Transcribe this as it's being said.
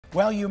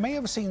Well, you may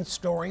have seen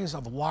stories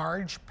of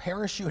large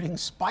parachuting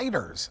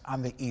spiders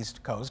on the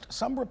East Coast.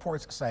 Some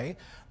reports say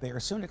they are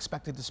soon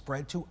expected to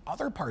spread to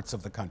other parts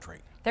of the country.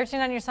 13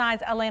 on your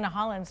side's Elena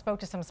Holland spoke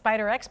to some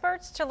spider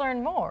experts to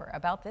learn more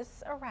about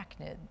this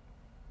arachnid.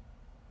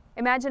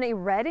 Imagine a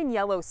red and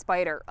yellow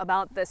spider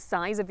about the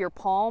size of your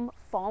palm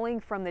falling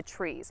from the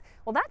trees.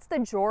 Well, that's the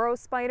Joro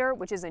spider,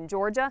 which is in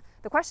Georgia.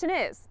 The question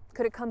is,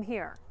 could it come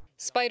here?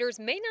 Spiders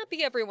may not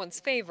be everyone's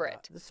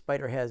favorite. This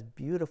spider has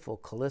beautiful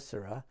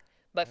chelicera.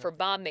 But for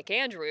Bob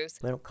McAndrews,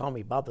 They don't call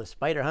me Bob the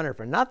Spider Hunter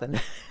for nothing.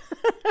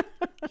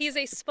 he's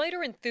a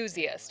spider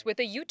enthusiast with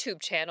a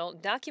YouTube channel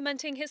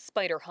documenting his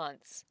spider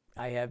hunts.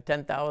 I have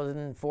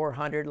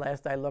 10,400,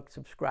 last I looked,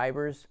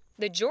 subscribers.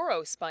 The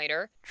Joro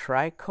spider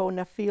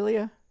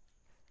Trichonephilia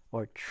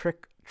or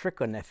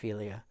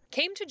trichonephilia.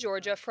 came to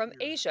Georgia from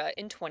Asia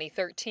in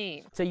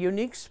 2013. It's a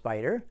unique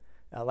spider,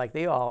 like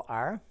they all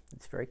are.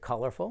 It's very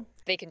colorful.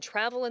 They can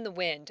travel in the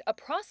wind, a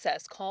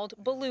process called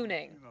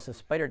ballooning. So the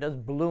spider does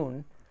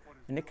balloon,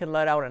 and it can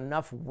let out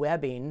enough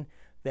webbing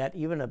that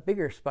even a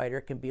bigger spider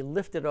can be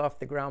lifted off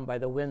the ground by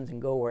the winds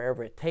and go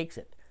wherever it takes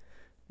it.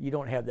 You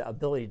don't have the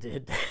ability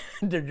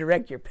to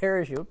direct your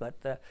parachute,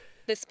 but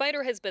The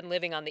spider has been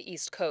living on the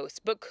East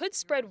Coast, but could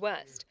spread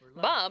west.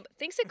 Bob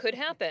thinks it could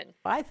happen.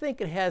 I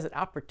think it has an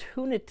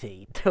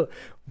opportunity to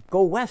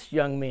go west,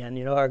 young man,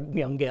 or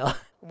young gal.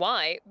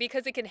 Why?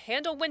 Because it can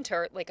handle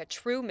winter like a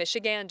true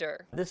Michigander.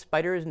 This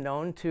spider is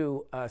known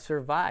to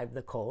survive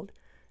the cold.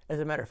 As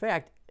a matter of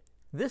fact,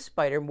 this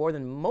spider, more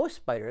than most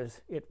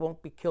spiders, it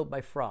won't be killed by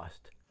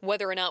frost.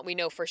 Whether or not we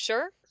know for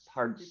sure, It's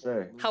hard to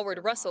say.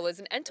 Howard Russell is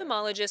an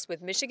entomologist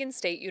with Michigan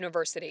State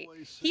University.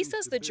 He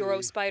says the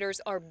Joro spiders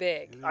are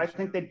big I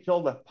think they'd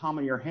fill the palm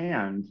of your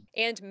hand.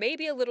 and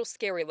maybe a little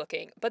scary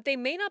looking, but they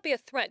may not be a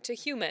threat to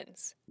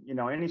humans.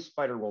 Any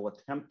spider will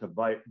attempt to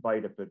bite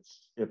if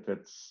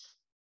it's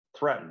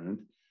threatened.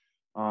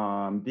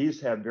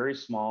 These have very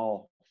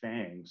small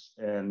fangs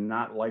and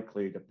not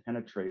likely to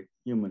penetrate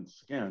human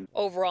skin.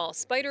 Overall,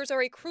 spiders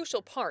are a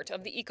crucial part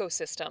of the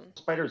ecosystem.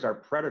 Spiders are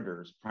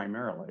predators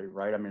primarily,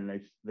 right? I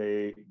mean,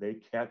 they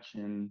catch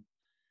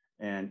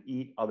and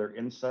eat other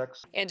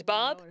insects. And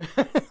Bob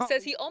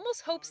says he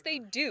almost hopes they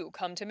do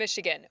come to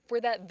Michigan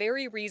for that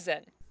very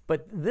reason.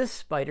 But this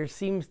spider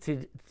seems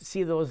to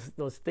see those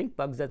stink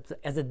bugs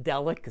as a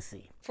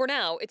delicacy. For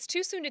now, it's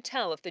too soon to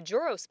tell if the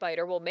Joro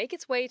spider will make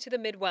its way to the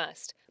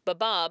Midwest. But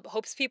Bob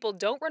hopes people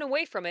don't run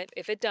away from it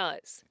if it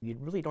does. You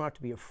really don't have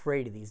to be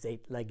afraid of these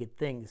eight-legged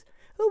things.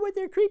 Oh, but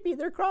they're creepy,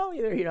 they're crawly,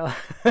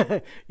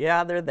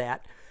 yeah, they're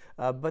that.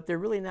 But they're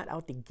really not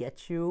out to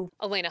get you.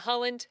 Elena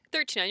Holland,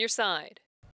 13 on your side.